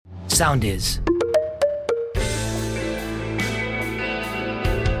sound is.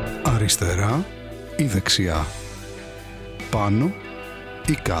 Αριστερά ή δεξιά, πάνω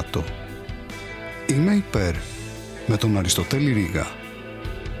ή κάτω. Είμαι υπέρ με τον Αριστοτέλη Ρήγα.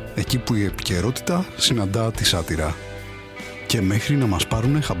 Εκεί που η επικαιρότητα συναντά τη σάτυρα και μέχρι να μας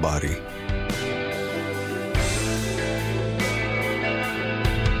πάρουνε χαμπάρι.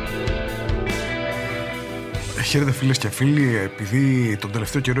 Χαίρετε φίλες και φίλοι, επειδή τον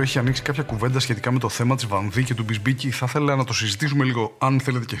τελευταίο καιρό έχει ανοίξει κάποια κουβέντα σχετικά με το θέμα της Βανδή και του Μπισμπίκη, θα ήθελα να το συζητήσουμε λίγο, αν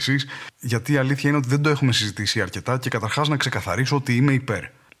θέλετε κι εσείς, γιατί η αλήθεια είναι ότι δεν το έχουμε συζητήσει αρκετά και καταρχάς να ξεκαθαρίσω ότι είμαι υπέρ.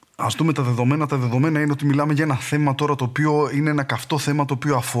 Ας δούμε τα δεδομένα. Τα δεδομένα είναι ότι μιλάμε για ένα θέμα τώρα το οποίο είναι ένα καυτό θέμα, το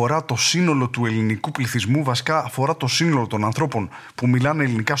οποίο αφορά το σύνολο του ελληνικού πληθυσμού, βασικά αφορά το σύνολο των ανθρώπων που μιλάνε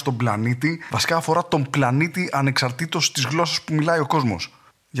ελληνικά στον πλανήτη, βασικά αφορά τον πλανήτη ανεξαρτήτως της γλώσσας που μιλάει ο κόσμος.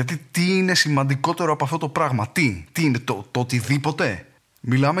 Γιατί τι είναι σημαντικότερο από αυτό το πράγμα, τι είναι το οτιδήποτε.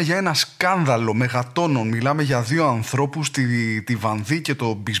 Μιλάμε για ένα σκάνδαλο μεγατόνων, μιλάμε για δύο ανθρώπους, τη Βανδή και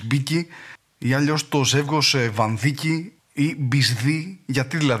το Μπισμπίκη, ή αλλιώς το ζεύγος Βανδίκη ή Μπισδί,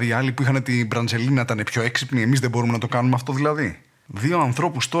 γιατί δηλαδή οι άλλοι που είχαν την Μπραντζελίνα ήταν πιο έξυπνοι, εμείς δεν μπορούμε να το κάνουμε αυτό δηλαδή. Δύο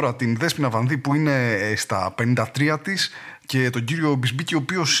ανθρώπους τώρα, την Δέσποινα Βανδή που είναι στα 53 της και τον κύριο Μπισμπίκη ο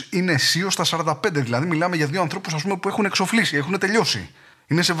οποίος είναι αισίος στα 45, δηλαδή μιλάμε για δύο ανθρώπους ας πούμε, που έχουν εξοφλήσει, έχουν τελειώσει.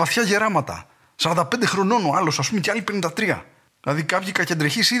 Είναι σε βαθιά γεράματα. 45 χρονών ο άλλος, ας πούμε, και άλλοι 53. Δηλαδή, κάποιοι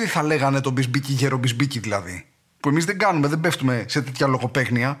κακεντρεχείς ήδη θα λέγανε τον Μπισμπίκη, γέρο Μπισμπίκη δηλαδή. Που εμείς δεν κάνουμε, δεν πέφτουμε σε τέτοια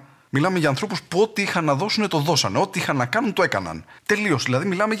λογοπαίγνια. Μιλάμε για ανθρώπους που ό,τι είχαν να δώσουν το δώσανε. Ό,τι είχαν να κάνουν το έκαναν. Τελείως. Δηλαδή,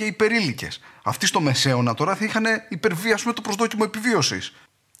 μιλάμε για υπερήλικες. Αυτοί στο μεσαίωνα τώρα θα είχαν υπερβεί, ας πούμε, το προσδόκιμο επιβίωσης.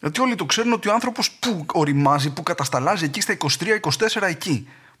 Γιατί όλοι το ξέρουν ότι ο άνθρωπος που οριμάζει, που κατασταλάζει εκεί στα 23-24 εκεί.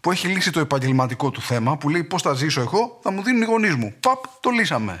 Που έχει λύσει το επαγγελματικό του θέμα, που λέει πώς θα ζήσω εγώ, θα μου δίνουν οι γονείς μου. Παπ, το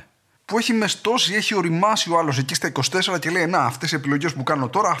λύσαμε. Που έχει μεστώσει, έχει οριμάσει ο άλλος εκεί στα 24 και λέει: να, αυτές οι επιλογές που κάνω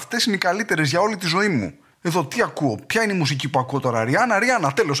τώρα, αυτές είναι οι καλύτερες για όλη τη ζωή μου. Εδώ τι ακούω, ποια είναι η μουσική που ακούω τώρα,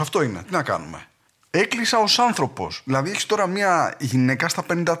 Ριάννα, τέλος, αυτό είναι. Τι να κάνουμε. Έκλεισα ως άνθρωπος. Δηλαδή, έχεις τώρα μια γυναίκα στα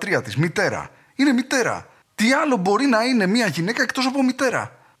 53 της, μητέρα. Είναι μητέρα. Τι άλλο μπορεί να είναι μια γυναίκα εκτός από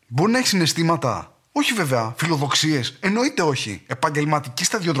μητέρα? Μπορεί να έχει συναισθήματα? Όχι βέβαια. Φιλοδοξίες? Εννοείται όχι. Επαγγελματική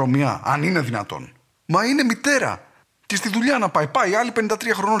σταδιοδρομία, αν είναι δυνατόν. Μα είναι μητέρα. Και στη δουλειά να πάει. Πάει άλλη 53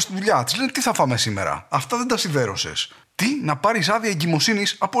 χρονών στη δουλειά. Της λένε τι θα φάμε σήμερα. Αυτά δεν τα σιδέρωσες. Τι, να πάρεις άδεια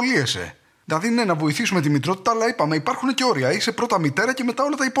εγκυμοσύνης, απολύεσαι. Δηλαδή ναι, να βοηθήσουμε τη μητρότητα, αλλά είπαμε υπάρχουν και όρια. Είσαι πρώτα μητέρα και μετά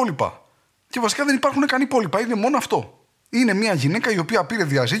όλα τα υπόλοιπα. Και βασικά δεν υπάρχουν καν υπόλοιπα. Είναι μόνο αυτό. Είναι μια γυναίκα η οποία πήρε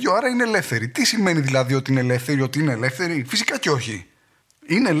διαζύγιο, άρα είναι ελεύθερη. Τι σημαίνει δηλαδή ότι είναι ελεύθερη, ότι είναι ελεύθερη? Φυσικά και όχι.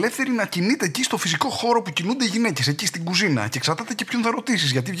 Είναι ελεύθερη να κινείται εκεί στο φυσικό χώρο που κινούνται οι γυναίκες, εκεί στην κουζίνα. Και εξαρτάται και ποιον θα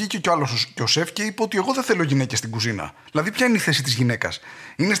ρωτήσεις. Γιατί βγήκε κι άλλος και ο σεφ και είπε ότι εγώ δεν θέλω γυναίκες στην κουζίνα. Δηλαδή, ποια είναι η θέση της γυναίκας?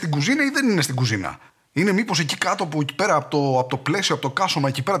 Είναι στην κουζίνα ή δεν είναι στην κουζίνα? Είναι μήπως εκεί κάτω, από εκεί πέρα, από το πλαίσιο, από το κάσωμα,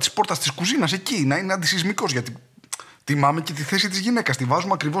 εκεί πέρα της πόρτας της κουζίνας, εκεί, να είναι αντισυσμικός? Γιατί τιμάμε και τη θέση της γυναίκας. Τη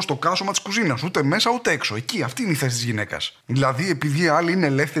βάζουμε ακριβώς στο κάσωμα της κουζίνας. Ούτε μέσα ούτε έξω. Εκεί, αυτή είναι η θέση της γυναίκας. Δηλαδή, επειδή οι άλλοι είναι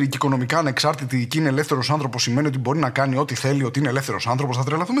ελεύθεροι και οικονομικά ανεξάρτητοι και είναι ελεύθερος άνθρωπος, σημαίνει ότι μπορεί να κάνει ό,τι θέλει, ότι είναι ελεύθερος άνθρωπος. Θα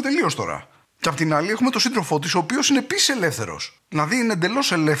τρελαθούμε τελείως τώρα. Και απ' την άλλη, έχουμε τον σύντροφό της, ο οποίος είναι επίσης ελεύθερος. Δηλαδή, είναι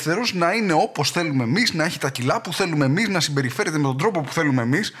εντελώς ελεύθερος να είναι όπως θέλουμε εμείς, να έχει τα κιλά που θέλουμε εμείς, να συμπεριφέρεται με τον τρόπο που θέλουμε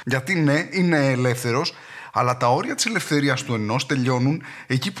εμείς. Γιατί ναι, είναι ελεύθερος. Αλλά τα όρια της ελευθερίας του ενός τελειώνουν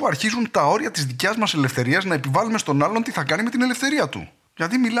εκεί που αρχίζουν τα όρια της δικιάς μας ελευθερίας να επιβάλλουμε στον άλλον τι θα κάνει με την ελευθερία του.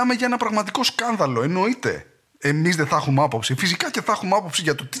 Γιατί μιλάμε για ένα πραγματικό σκάνδαλο, εννοείται. Εμείς δεν θα έχουμε άποψη. Φυσικά και θα έχουμε άποψη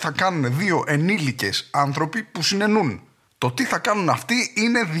για το τι θα κάνουν δύο ενήλικες άνθρωποι που συνενούν. Το τι θα κάνουν αυτοί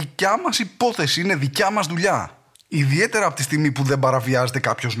είναι δικιά μας υπόθεση, είναι δικιά μας δουλειά. Ιδιαίτερα από τη στιγμή που δεν παραβιάζεται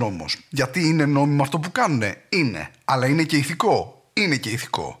κάποιος νόμος. Γιατί είναι νόμιμο αυτό που κάνουνε? Είναι. Αλλά είναι και ηθικό. Είναι και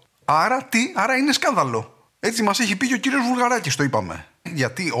ηθικό. Άρα τι? Άρα είναι σκάνδαλο. Έτσι μας έχει πει και ο κύριος Βουλγαράκης, το είπαμε.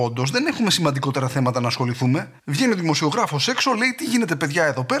 Γιατί όντως δεν έχουμε σημαντικότερα θέματα να ασχοληθούμε. Βγαίνει ο δημοσιογράφος έξω, λέει τι γίνεται παιδιά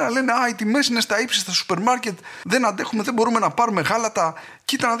εδώ πέρα. Λένε οι τιμές είναι στα ύψη στα σούπερ μάρκετ. Δεν αντέχουμε, δεν μπορούμε να πάρουμε γάλατα.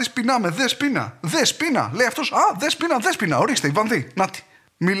 Κοίτα να δεις πεινάμε. Δες πείνα. Λέει αυτός, δες πείνα. Ορίστε η Βανδή. Νάτι.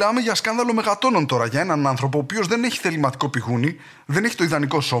 Μιλάμε για σκάνδαλο μεγατόνων τώρα. Για έναν άνθρωπο ο οποίος δεν έχει θεληματικό πηγούνι, δεν έχει το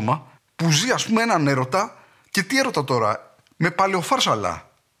ιδανικό σώμα, που ζει ας πούμε έναν έρωτα. Και τι έρωτα τώρα? Με παλαιοφάρσαλα.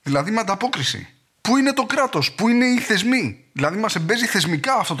 Δηλαδή με ανταπόκριση. Πού είναι το κράτος, πού είναι οι θεσμοί? Δηλαδή μας εμπέζει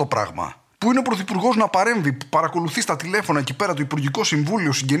θεσμικά αυτό το πράγμα. Πού είναι ο πρωθυπουργός να παρέμβει, που παρακολουθεί στα τηλέφωνα εκεί πέρα το Υπουργικό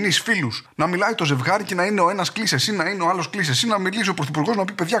Συμβούλιο, συγγενείς, φίλους, να μιλάει το ζευγάρι και να είναι ο ένας κλείσε εσύ, να είναι ο άλλος κλείσε εσύ, να μιλήσει ο πρωθυπουργός να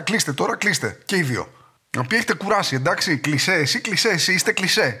πει παιδιά κλείστε τώρα, κλείστε και οι δύο. Να πει έχετε κουράσει, εντάξει, κλεισέ εσύ, είστε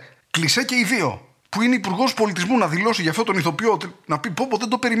κλεισέ. Κλεισέ και οι δύο. που είναι υπουργός πολιτισμού να δηλώσει για αυτόν τον ηθοποιό, να πει πω δεν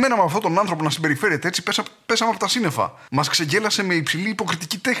το περιμέναμε αυτόν τον άνθρωπο να συμπεριφέρεται έτσι, πέσαμε από τα σύννεφα. Μας ξεγέλασε με υψηλή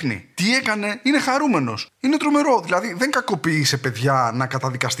υποκριτική τέχνη. Τι έκανε, είναι χαρούμενος. Είναι τρομερό. Δηλαδή δεν κακοποίησε παιδιά να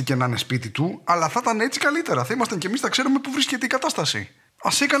καταδικαστεί και να είναι σπίτι του, αλλά θα ήταν έτσι καλύτερα. Θα ήμασταν κι εμείς, θα ξέρουμε πού βρίσκεται η κατάσταση.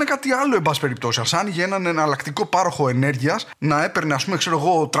 Ας έκανε κάτι άλλο, εν πάση περιπτώσει. Ας άνοιγε έναν εναλλακτικό πάροχο ενέργειας, να έπαιρνε,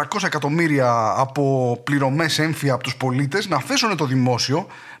 300 εκατομμύρια από πληρωμές έμφυα από τους πολίτες, να θέσωνε το δημόσιο,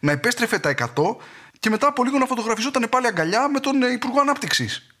 να επέστρεφε τα 100 και μετά από λίγο να φωτογραφιζόταν πάλι αγκαλιά με τον Υπουργό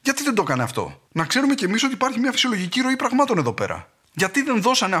Ανάπτυξης. Γιατί δεν το έκανε αυτό? Να ξέρουμε κι εμείς ότι υπάρχει μια φυσιολογική ροή πραγμάτων εδώ πέρα. Γιατί δεν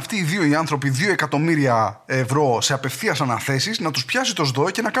δώσανε αυτοί οι δύο οι άνθρωποι 2 εκατομμύρια ευρώ σε απευθείας αναθέσεις, να τους πιάσει το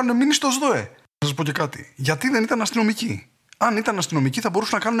ΣΔΟΕ και να κάνουν μήνυση στο ΣΔΟΕ? Θα σας πω και κάτι. Γιατί δεν ήταν αστυνομικοί? Αν ήταν αστυνομικοί, θα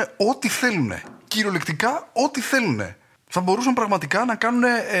μπορούσαν να κάνουν ό,τι θέλουν. Κυριολεκτικά, ό,τι θέλουν. Θα μπορούσαν πραγματικά να κάνουν.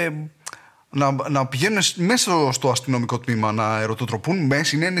 Να πηγαίνουν μέσα στο αστυνομικό τμήμα να ερωτοτροπούν με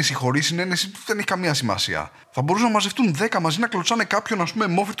συνένεση, χωρίς συνένεση, δεν έχει καμία σημασία. Θα μπορούσαν να μαζευτούν 10 μαζί να κλωτσάνε κάποιον,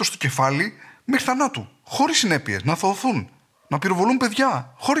 μόφυρτο στο κεφάλι μέχρι θανάτου. Χωρίς συνέπειες. Να θωωθούν. Να πυροβολούν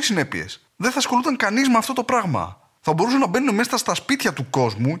παιδιά. Χωρίς συνέπειες. Δεν θα ασχολούνταν κανείς με αυτό το πράγμα. Θα μπορούσαν να μπαίνουν μέσα στα σπίτια του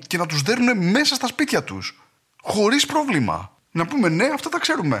κόσμου και να τους δέρνουν μέσα στα σπίτια τους. Χωρίς πρόβλημα. Να πούμε ναι, αυτά τα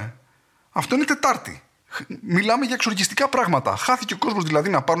ξέρουμε. Αυτό είναι Τετάρτη. Μιλάμε για εξοργιστικά πράγματα. Χάθηκε ο κόσμος δηλαδή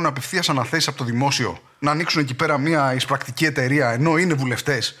να πάρουν απευθείας αναθέσεις από το δημόσιο, να ανοίξουν εκεί πέρα μια εισπρακτική εταιρεία ενώ είναι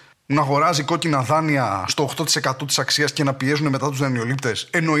βουλευτές, να αγοράζει κόκκινα δάνεια στο 8% της αξίας και να πιέζουν μετά τους δανειολήπτες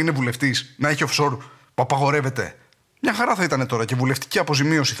ενώ είναι βουλευτής, να έχει offshore που απαγορεύεται. Μια χαρά θα ήταν τώρα και βουλευτική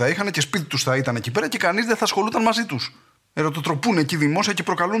αποζημίωση θα είχαν και σπίτι τους θα ήταν εκεί πέρα και κανείς δεν θα ασχολούταν μαζί τους. Ερωτοτροπούν εκεί δημόσια και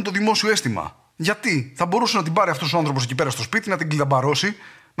προκαλούν το δημόσιο αίσθημα. Γιατί θα μπορούσε να την πάρει αυτός ο άνθρωπος εκεί πέρα στο σπίτι, να την κλειδαμπαρώσει,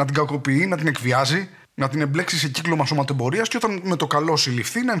 να την κακοποιεί, να την εκβιάζει, να την εμπλέξει σε κύκλωμα σωματεμπορίας και όταν με το καλό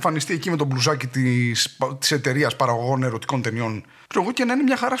συλληφθεί να εμφανιστεί εκεί με τον μπλουζάκι της εταιρείας παραγωγών ερωτικών ταινιών και να είναι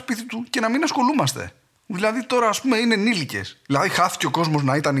μια χαρά σπίτι του και να μην ασχολούμαστε. Δηλαδή τώρα είναι ενήλικες. Δηλαδή χάθηκε ο κόσμος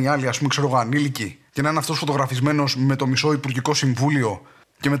να ήταν οι άλλοι ανήλικοι και να είναι αυτός φωτογραφισμένος με το μισό Υπουργικό Συμβούλιο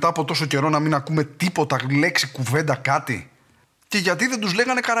και μετά από τόσο καιρό να μην ακούμε τίποτα, λέξη, κουβέντα, κάτι. Και γιατί δεν τους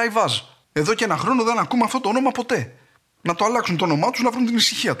λέγανε Καραϊβάζ? Εδώ και 1 χρόνο δεν ακούμε αυτό το όνομα ποτέ. Να το αλλάξουν το όνομά τους, να βρουν την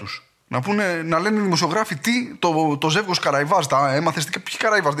ησυχία τους. Να λένε οι δημοσιογράφοι το ζεύγος Καραϊβάζ. Έμαθες ποιοι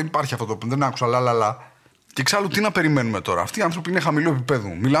Καραϊβάζ? Δεν υπάρχει αυτό δεν άκουσα. Λαλαλα. Και εξάλλου τι να περιμένουμε τώρα? Αυτοί οι άνθρωποι είναι χαμηλού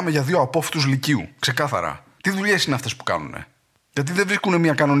επίπεδου. Μιλάμε για 2 απόφοιτους λυκείου. Ξεκάθαρα. Τι δουλειές είναι αυτές που κάνουν? Γιατί δεν βρίσκουν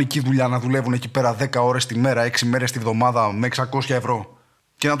μια κανονική δουλειά να δουλεύουν εκεί πέρα 10 ώρες τη μέρα, 6 μέρες τη βδομάδα με 600 ευρώ.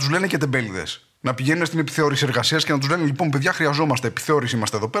 Και να τους λένε και τεμπέληδες. Να πηγαίνουν στην επιθεώρηση εργασίας και να τους λένε: λοιπόν, παιδιά, χρειαζόμαστε επιθεώρηση.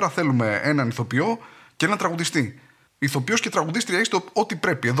 Είμαστε εδώ πέρα. Θέλουμε έναν ηθοποιό και έναν τραγουδιστή. Ηθοποιός και τραγουδίστρια είστε ό,τι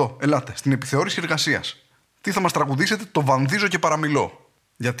πρέπει. Εδώ, ελάτε, στην επιθεώρηση εργασίας. Τι θα μας τραγουδήσετε? Το βανδίζω και παραμιλώ.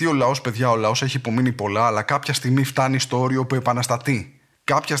 Γιατί ο λαός, παιδιά, ο λαός έχει υπομείνει πολλά, αλλά κάποια στιγμή φτάνει στο όριο που επαναστατεί.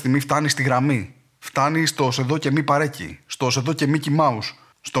 Κάποια στιγμή φτάνει στη γραμμή. Φτάνει στο «Εδώ και μη παρέκει», στο «Εδώ και Mickey Mouse»,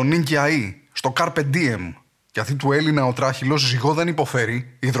 στο «Νίγκια Ι», στο «Carpe Diem». Γιατί του Έλληνα ο τράχυλος ζυγό δεν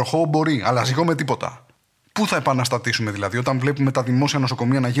υποφέρει, υδροχόο μπορεί, αλλά ζυγό με τίποτα. Πού θα επαναστατήσουμε δηλαδή? Όταν βλέπουμε τα δημόσια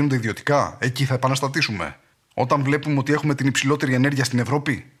νοσοκομεία να γίνονται ιδιωτικά, εκεί θα επαναστατήσουμε. Όταν βλέπουμε ότι έχουμε την υψηλότερη ενέργεια στην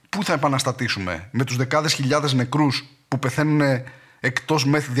Ευρώπη, πού θα επαναστατήσουμε? Με τους δεκάδες χιλιάδες νεκρούς που πεθαίνουν εκτός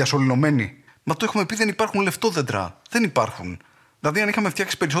μεθ διασωληνωμένοι. Μα το έχουμε πει, δεν υπάρχουν λεφτόδεντρα. Δεν υπάρχουν. Δηλαδή, αν είχαμε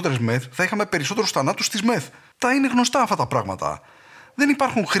φτιάξει περισσότερες μεθ, θα είχαμε περισσότερους θανάτους στις μεθ. Τα είναι γνωστά αυτά τα πράγματα. Δεν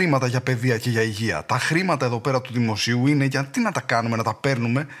υπάρχουν χρήματα για παιδεία και για υγεία. Τα χρήματα εδώ πέρα του δημοσίου είναι γιατί να τα κάνουμε, να τα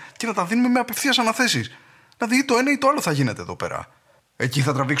παίρνουμε και να τα δίνουμε με απευθείας αναθέσεις. Δηλαδή, ή το ένα ή το άλλο θα γίνεται εδώ πέρα. Εκεί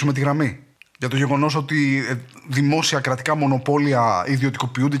θα τραβήξουμε τη γραμμή. Για το γεγονός ότι δημόσια κρατικά μονοπόλια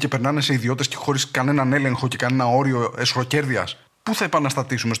ιδιωτικοποιούνται και περνάνε σε ιδιώτες και χωρίς κανέναν έλεγχο και κανένα όριο εσχροκέρδειας. Πού θα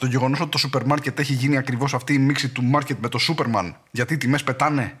επαναστατήσουμε? Στο γεγονός ότι το σούπερ μάρκετ έχει γίνει ακριβώς αυτή η μίξη του μάρκετ με το Σούπερμαν, γιατί οι τιμές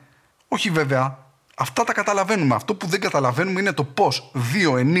πετάνε? Όχι βέβαια. Αυτά τα καταλαβαίνουμε. Αυτό που δεν καταλαβαίνουμε είναι το πώς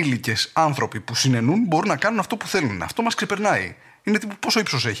 2 ενήλικες άνθρωποι που συνενούν μπορούν να κάνουν αυτό που θέλουν. Αυτό μας ξεπερνάει. Είναι τύπου πόσο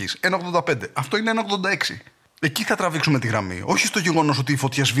ύψος έχεις? 1,85. Αυτό είναι 1,86. Εκεί θα τραβήξουμε τη γραμμή. Όχι στο γεγονός ότι οι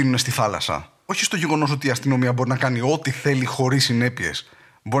φωτιές σβήνουν στη θάλασσα. Όχι στο γεγονός ότι η αστυνομία μπορεί να κάνει ό,τι θέλει χωρίς συνέπειες.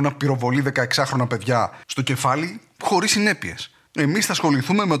 Μπορεί να πυροβολεί 16χρονα παιδιά στο κεφάλι χωρίς συνέπειες. Εμείς θα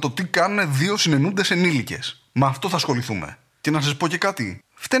ασχοληθούμε με το τι κάνουν 2 συνενούντες ενήλικες. Με αυτό θα ασχοληθούμε. Και να σας πω και κάτι.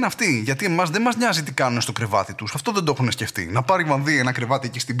 Φταίνε αυτοί, γιατί εμάς δεν μας νοιάζει τι κάνουν στο κρεβάτι τους. Αυτό δεν το έχουν σκεφτεί. Να πάρει Βανδή ένα κρεβάτι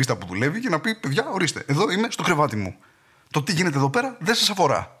εκεί στην πίστα που δουλεύει και να πει: παιδιά, ορίστε, εδώ είμαι στο κρεβάτι μου. Το τι γίνεται εδώ πέρα δεν σας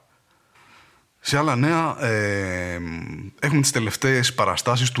αφορά. Σε άλλα νέα, έχουμε τις τελευταίες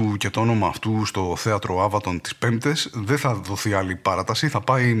παραστάσεις του και το όνομα αυτού στο θέατρο Άβατον τις Πέμπτες. Δεν θα δοθεί άλλη παράταση, θα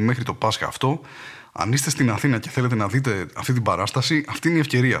πάει μέχρι το Πάσχα αυτό. Αν είστε στην Αθήνα και θέλετε να δείτε αυτή την παράσταση, αυτή είναι η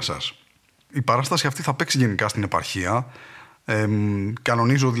ευκαιρία σας. Η παράσταση αυτή θα παίξει γενικά στην επαρχία.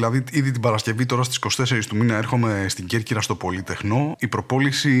 Κανονίζω δηλαδή ήδη την Παρασκευή, τώρα στις 24 του μήνα έρχομαι στην Κέρκυρα στο Πολυτεχνό. Η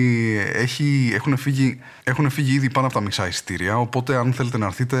προπόληση έχουν φύγει ήδη πάνω από τα μισά εισιτήρια, οπότε αν θέλετε να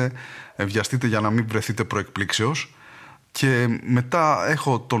έρθετε, βιαστείτε για να μην βρεθείτε προεκπλήξεως. Και μετά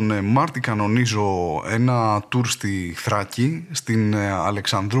έχω τον Μάρτη, κανονίζω ένα tour στη Θράκη, στην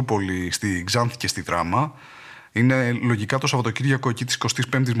Αλεξανδρούπολη, στη Ξάνθη και στη Δράμα. Είναι λογικά το Σαββατοκύριακο εκεί της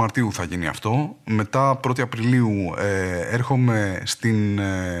 25ης Μαρτίου θα γίνει αυτό. Μετά 1η Απριλίου έρχομαι στην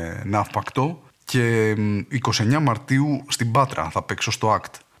Ναύπακτο και 29 Μαρτίου στην Πάτρα θα παίξω στο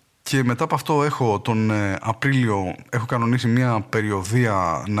ACT. Και μετά από αυτό έχω τον Απρίλιο, έχω κανονίσει μια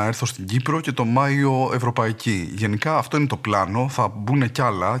περιοδεία να έρθω στην Κύπρο και το Μάιο ευρωπαϊκή. Γενικά αυτό είναι το πλάνο, θα μπουν κι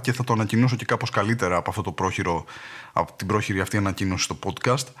άλλα και θα το ανακοινώσω και κάπως καλύτερα από αυτό το πρόχειρο, από την πρόχειρη αυτή ανακοίνωση στο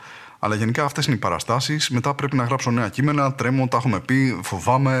podcast. Αλλά γενικά αυτές είναι οι παραστάσεις. Μετά πρέπει να γράψω νέα κείμενα. Τρέμω, τα έχουμε πει,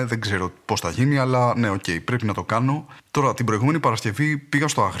 φοβάμαι, δεν ξέρω πώς θα γίνει, αλλά ναι, πρέπει να το κάνω. Τώρα, την προηγούμενη Παρασκευή πήγα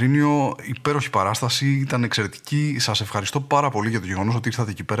στο Αγρίνιο, υπέροχη παράσταση, ήταν εξαιρετική. Σας ευχαριστώ πάρα πολύ για το γεγονός ότι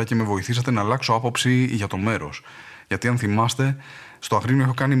ήρθατε εκεί πέρα και με βοηθήσατε να αλλάξω άποψη για το μέρος. Γιατί αν θυμάστε, στο Αγρίνιο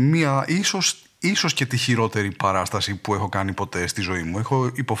έχω κάνει μία ίσως και τη χειρότερη παράσταση που έχω κάνει ποτέ στη ζωή μου.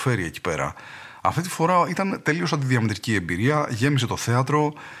 Έχω υποφέρει εκεί πέρα. Αυτή τη φορά ήταν τελείως αντιδιαμετρική εμπειρία, γέμισε το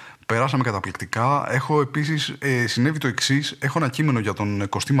θέατρο. Περάσαμε καταπληκτικά. Έχω επίσης, συνέβη το εξής. Έχω ένα κείμενο για τον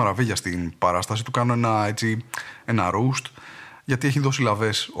Κωστή Μαραβέγια στην παράσταση. Του κάνω ένα roast, γιατί έχει δώσει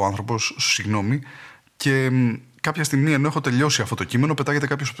λαβές ο άνθρωπος, συγγνώμη. Και κάποια στιγμή, ενώ έχω τελειώσει αυτό το κείμενο, πετάγεται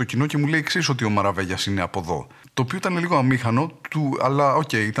κάποιος από το κοινό και μου λέει: «Ξέρεις ότι ο Μαραβέγιας είναι από εδώ?» Το οποίο ήταν λίγο αμήχανο, αλλά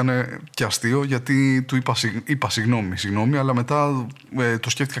ήταν και αστείο, γιατί του είπα συγγνώμη, αλλά μετά το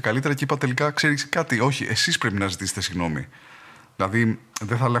σκέφτηκα καλύτερα και είπα τελικά: «Ξέρεις κάτι, όχι, εσείς πρέπει να ζητήσετε συγγνώμη». Δηλαδή,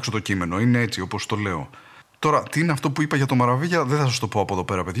 δεν θα αλλάξω το κείμενο. Είναι έτσι όπως το λέω. Τώρα, τι είναι αυτό που είπα για το Μαραβέγια, δεν θα σας το πω από εδώ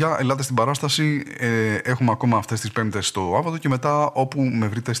πέρα, παιδιά. Ελάτε στην παράσταση. Έχουμε ακόμα αυτές τις Πέμπτες στο Άββατο και μετά όπου με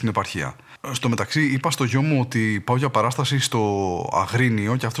βρείτε στην επαρχία. Στο μεταξύ, είπα στο γιο μου ότι πάω για παράσταση στο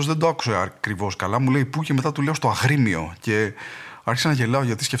Αγρίνιο και αυτός δεν το άκουσε ακριβώς καλά. Μου λέει πού, και μετά του λέω στο Αγρίμιο. Και άρχισα να γελάω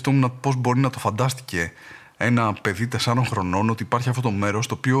γιατί σκεφτόμουν πώς μπορεί να το φαντάστηκε ένα παιδί 4 χρονών ότι υπάρχει αυτό το μέρος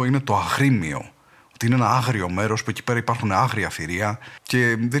το οποίο είναι το Αγρίμιο. Είναι ένα άγριο μέρος που εκεί πέρα υπάρχουν άγρια θηρία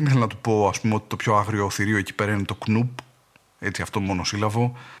και δεν ήθελα να του πω, ας πούμε, ότι το πιο άγριο θηρίο εκεί πέρα είναι το Κνούπ, έτσι αυτό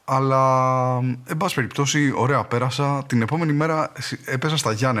μονοσύλλαβο. Αλλά, εν πάση περιπτώσει, ωραία πέρασα. Την επόμενη μέρα έπαιζα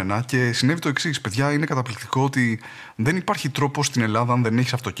στα Γιάννενα και συνέβη το εξής. Παιδιά, είναι καταπληκτικό ότι δεν υπάρχει τρόπος στην Ελλάδα, αν δεν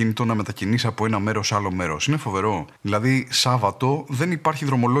έχεις αυτοκίνητο, να μετακινείς από ένα μέρος σε άλλο μέρος. Είναι φοβερό. Δηλαδή, Σάββατο δεν υπάρχει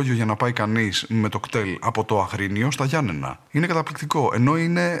δρομολόγιο για να πάει κανείς με το κτέλ από το Αγρίνιο στα Γιάννενα. Είναι καταπληκτικό. Ενώ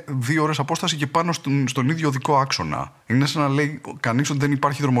είναι 2 ώρες απόσταση και πάνω στον ίδιο οδικό άξονα. Είναι σαν να λέει κανείς ότι δεν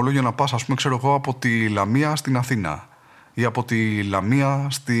υπάρχει δρομολόγιο να πας, ας πούμε, ξέρω εγώ, από τη Λαμία στην Αθήνα. Ή από τη Λαμία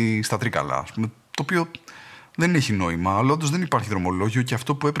στα Τρίκαλα, το οποίο δεν έχει νόημα, αλλά όντως δεν υπάρχει δρομολόγιο και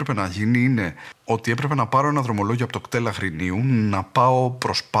αυτό που έπρεπε να γίνει είναι ότι έπρεπε να πάρω ένα δρομολόγιο από το κτέλ Αγρινίου, να πάω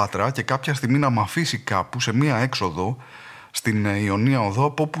προς Πάτρα και κάποια στιγμή να με αφήσει κάπου σε μία έξοδο στην Ιωνία Οδό,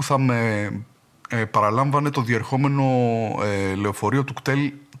 από όπου θα με παραλάμβανε το διερχόμενο λεωφορείο του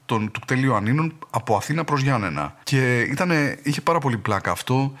κτέλ Ιωαννίνων από Αθήνα προς Γιάννενα. Και είχε πάρα πολύ πλάκα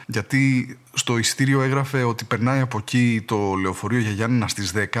αυτό, γιατί στο εισιτήριο έγραφε ότι περνάει από εκεί το λεωφορείο για Γιάννενα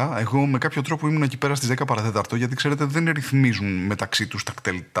στις 10. Εγώ με κάποιο τρόπο ήμουν εκεί πέρα στις 10 παρατέταρτο, γιατί ξέρετε δεν ρυθμίζουν μεταξύ τους τα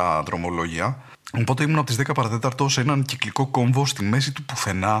κτέλ τα δρομολόγια. Οπότε ήμουν από τις 10 παρατέταρτο σε έναν κυκλικό κόμβο στη μέση του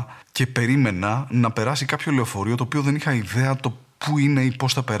πουθενά και περίμενα να περάσει κάποιο λεωφορείο το οποίο δεν είχα ιδέα πού είναι ή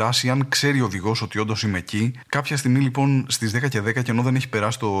πώς θα περάσει, αν ξέρει ο οδηγός ότι όντως είμαι εκεί. Κάποια στιγμή λοιπόν στις 10 και 10, και ενώ δεν έχει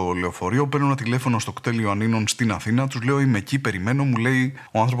περάσει το λεωφορείο, παίρνω ένα τηλέφωνο στο κτέλ Ιωαννίνων στην Αθήνα, τους λέω είμαι εκεί, περιμένω. Μου λέει,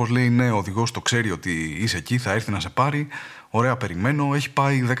 ο άνθρωπος λέει ναι, ο οδηγός το ξέρει ότι είσαι εκεί, θα έρθει να σε πάρει. Ωραία, περιμένω. Έχει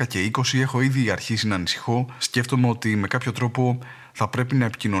πάει 10 και 20, έχω ήδη αρχίσει να ανησυχώ. Σκέφτομαι ότι με κάποιο τρόπο θα πρέπει να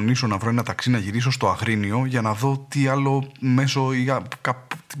επικοινωνήσω, να βρω ένα ταξί να γυρίσω στο Αγρίνιο για να δω τι άλλο μέσο ή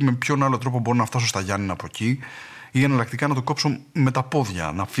με ποιον άλλο τρόπο μπορώ να φτάσω στα Γιάννενα από εκεί. Ή εναλλακτικά να το κόψω με τα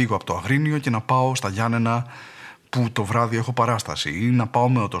πόδια, να φύγω από το Αγρίνιο και να πάω στα Γιάννενα που το βράδυ έχω παράσταση, ή να πάω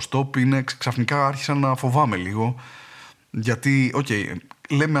με οτοστόπ. Ξαφνικά άρχισα να φοβάμαι λίγο, γιατί,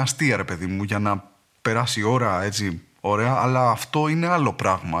 λέμε αστεία ρε παιδί μου, για να περάσει η ώρα έτσι ωραία, αλλά αυτό είναι άλλο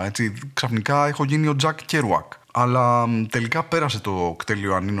πράγμα, έτσι. Ξαφνικά έχω γίνει ο Τζακ Κέρουακ. Αλλά τελικά πέρασε το κτέλ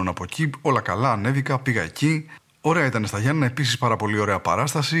Ιωαννίνων από εκεί, όλα καλά, ανέβηκα, πήγα εκεί. Ωραία ήταν στα Γιάννενα, επίσης πάρα πολύ ωραία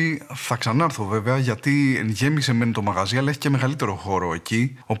παράσταση. Θα ξανάρθω βέβαια, γιατί γέμισε μεν το μαγαζί, αλλά έχει και μεγαλύτερο χώρο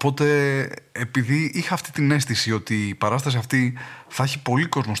εκεί. Οπότε, επειδή είχα αυτή την αίσθηση ότι η παράσταση αυτή θα έχει πολύ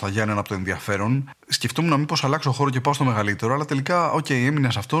κόσμο στα Γιάννενα από το ενδιαφέρον, σκεφτόμουν μήπως αλλάξω χώρο και πάω στο μεγαλύτερο. Αλλά τελικά,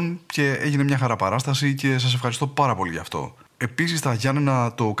 έμεινα σε αυτόν και έγινε μια χαρά παράσταση και σας ευχαριστώ πάρα πολύ γι' αυτό. Επίσης, στα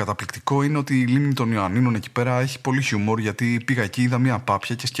Γιάννενα το καταπληκτικό είναι ότι η λίμνη των Ιωαννίνων εκεί πέρα έχει πολύ χιούμορ, γιατί πήγα εκεί, είδα μια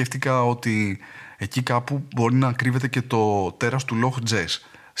πάπια και σκέφτηκα ότι εκεί κάπου μπορεί να κρύβεται και το τέρας του Λοχ Τζες.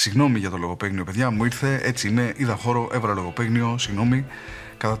 Συγγνώμη για το λογοπαίγνιο, παιδιά, μου ήρθε, έτσι είμαι, είδα χώρο, έβρα λογοπαίγνιο, συγγνώμη.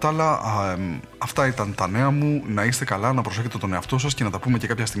 Κατά τα άλλα, αυτά ήταν τα νέα μου. Να είστε καλά, να προσέχετε τον εαυτό σας και να τα πούμε και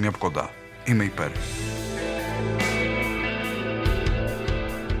κάποια στιγμή από κοντά. Είμαι υπέρ.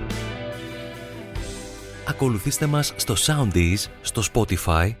 Ακολουθήστε μας στο Soundees, στο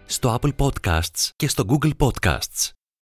Spotify, στο Apple Podcasts και στο Google Podcasts.